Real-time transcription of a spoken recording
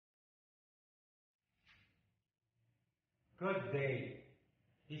Good day.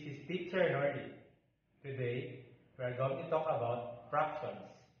 This is Teacher Nordy. Today, we are going to talk about fractions,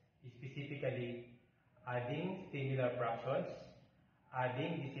 specifically adding similar fractions,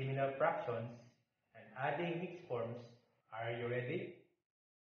 adding dissimilar fractions, and adding mixed forms. Are you ready?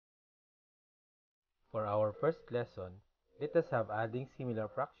 For our first lesson, let us have adding similar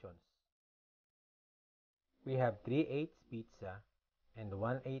fractions. We have 3/8 pizza and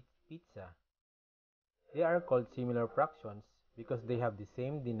 1/8 pizza. They are called similar fractions because they have the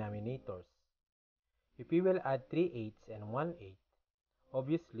same denominators. If we will add 3/8 and 1/8,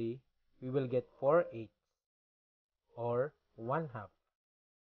 obviously we will get 4/8 or 1/2.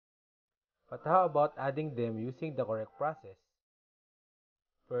 But how about adding them using the correct process?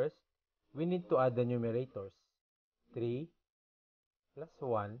 First, we need to add the numerators. 3 plus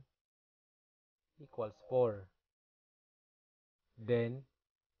 1 equals 4. Then,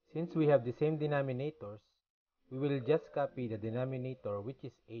 since we have the same denominators, we will just copy the denominator, which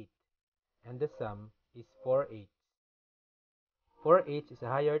is 8, and the sum is 4/8. 4/8 is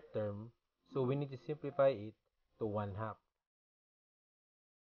a higher term, so we need to simplify it to 1/2.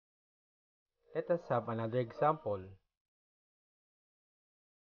 Let us have another example.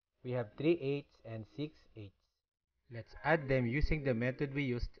 We have 3/8 and 6/8. Let's add them using the method we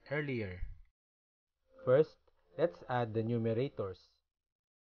used earlier. First, let's add the numerators.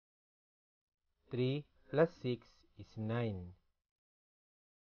 3 plus 6 is 9.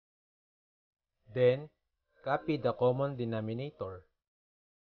 Then, copy the common denominator.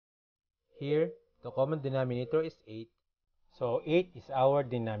 Here, the common denominator is 8, so 8 is our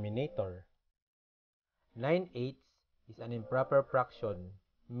denominator. 9/8 is an improper fraction,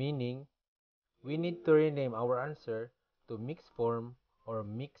 meaning we need to rename our answer to mixed form or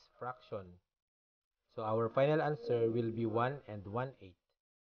mixed fraction. So our final answer will be 1 and 1/8.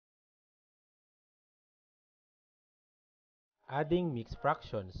 Adding mixed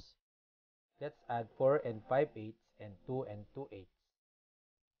fractions. Let's add 4 and 5/8 and 2 and 2/8.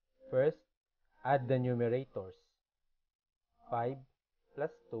 First, add the numerators. 5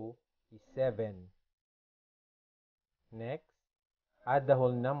 plus 2 is 7. Next, add the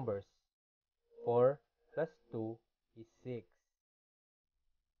whole numbers. 4 plus 2 is 6.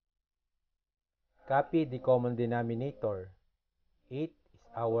 Copy the common denominator. 8 is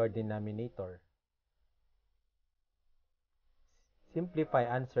our denominator. Simplify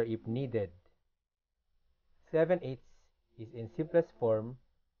answer if needed. 7/8 is in simplest form,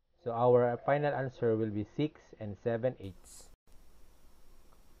 so our final answer will be 6 and 7/8.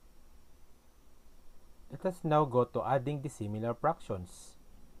 Let us now go to adding the similar fractions.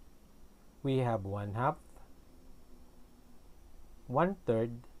 We have 1/2,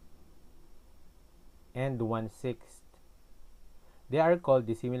 1/3, and 1/6. They are called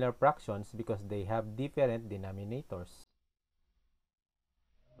dissimilar fractions because they have different denominators.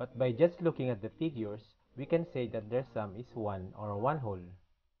 But by just looking at the figures, we can say that their sum is 1 or 1/2.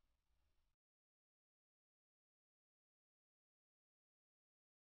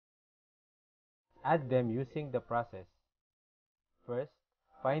 Add them using the process. First,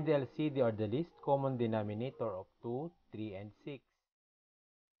 find the LCD or the least common denominator of 2, 3, and 6.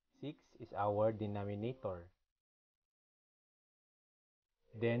 6 is our denominator.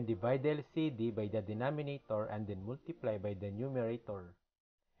 Then divide the LCD by the denominator and then multiply by the numerator,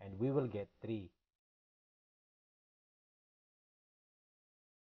 and we will get 3.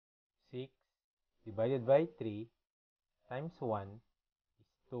 6 divided by 3 times 1 is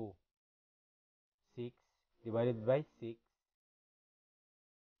 2. 6 divided by 6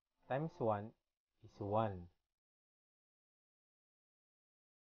 times 1 is 1.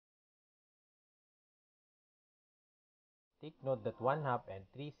 Take note that 1/2 and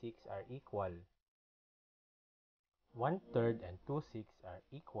 3/6 are equal. 1/3 and 2/6 are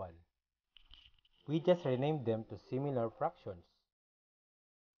equal. We just renamed them to similar fractions.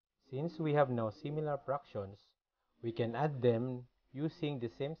 Since we have now similar fractions, we can add them using the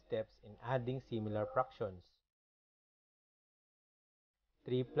same steps in adding similar fractions.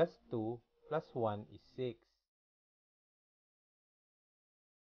 3 plus 2 plus 1 is 6.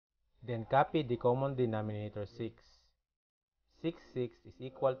 Then copy the common denominator 6. 6/6 is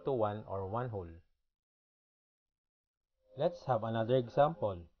equal to 1 or 1/2. Let's have another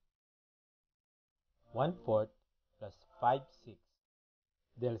example. 1/4 plus 5/6.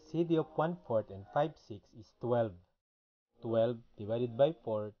 The LCD of 1/4 and 5/6 is 12. 12 divided by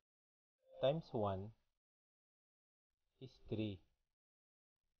 4 times 1 is 3.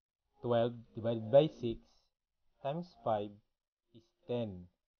 12 divided by 6 times 5 is 10.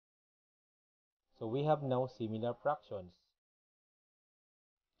 So we have now similar fractions.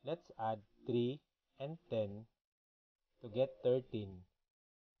 Let's add 3 and 10 to get 13.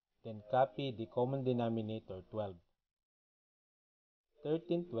 Then copy the common denominator 12.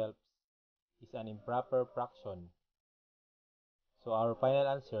 13/12 is an improper fraction. So our final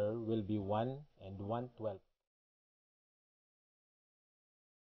answer will be 1 and 1/12.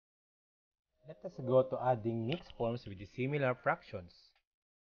 Let us go to adding mixed forms with the similar fractions.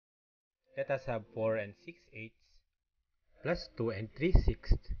 Let us have 4 and 6/8 plus 2 and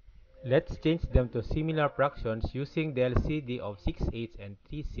 3/6. Let's change them to similar fractions using the LCD of 6/8 and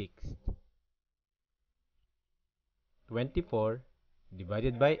 3/6. 24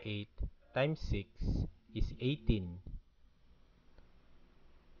 divided by 8 times 6 is 18.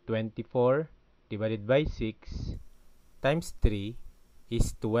 24 divided by 6 times 3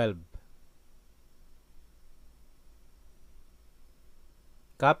 is 12.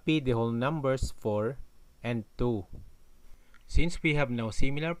 Copy the whole numbers 4 and 2. Since we have now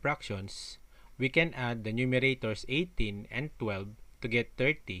similar fractions, we can add the numerators 18 and 12 to get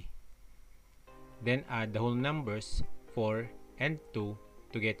 30. Then add the whole numbers 4 and 2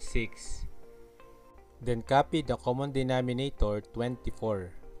 to get 6. Then copy the common denominator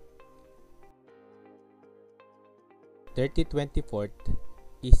 24. 30/24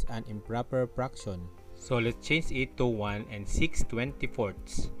 is an improper fraction. So let's change it to 1 and 6/24.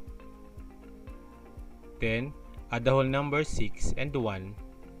 Then add the whole number 6 and 1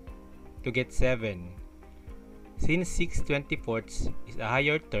 to get 7. Since 6/24 is a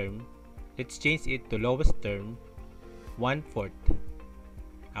higher term, let's change it to lowest term, 1/4.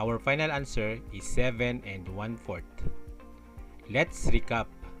 Our final answer is 7 and 1/4. Let's recap.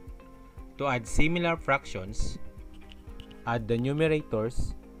 To add similar fractions, add the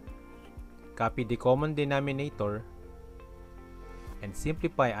numerators, copy the common denominator, and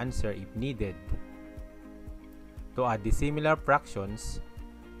simplify answer if needed. To add the similar fractions,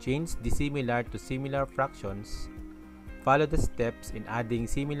 change the similar to similar fractions, follow the steps in adding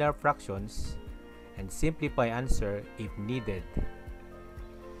similar fractions, and simplify answer if needed.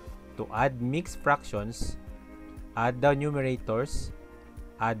 To add mixed fractions, add the numerators,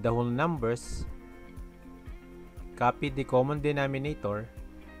 add the whole numbers, copy the common denominator,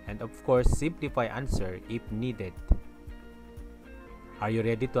 and of course simplify answer if needed. Are you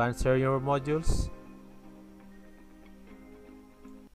ready to answer your modules?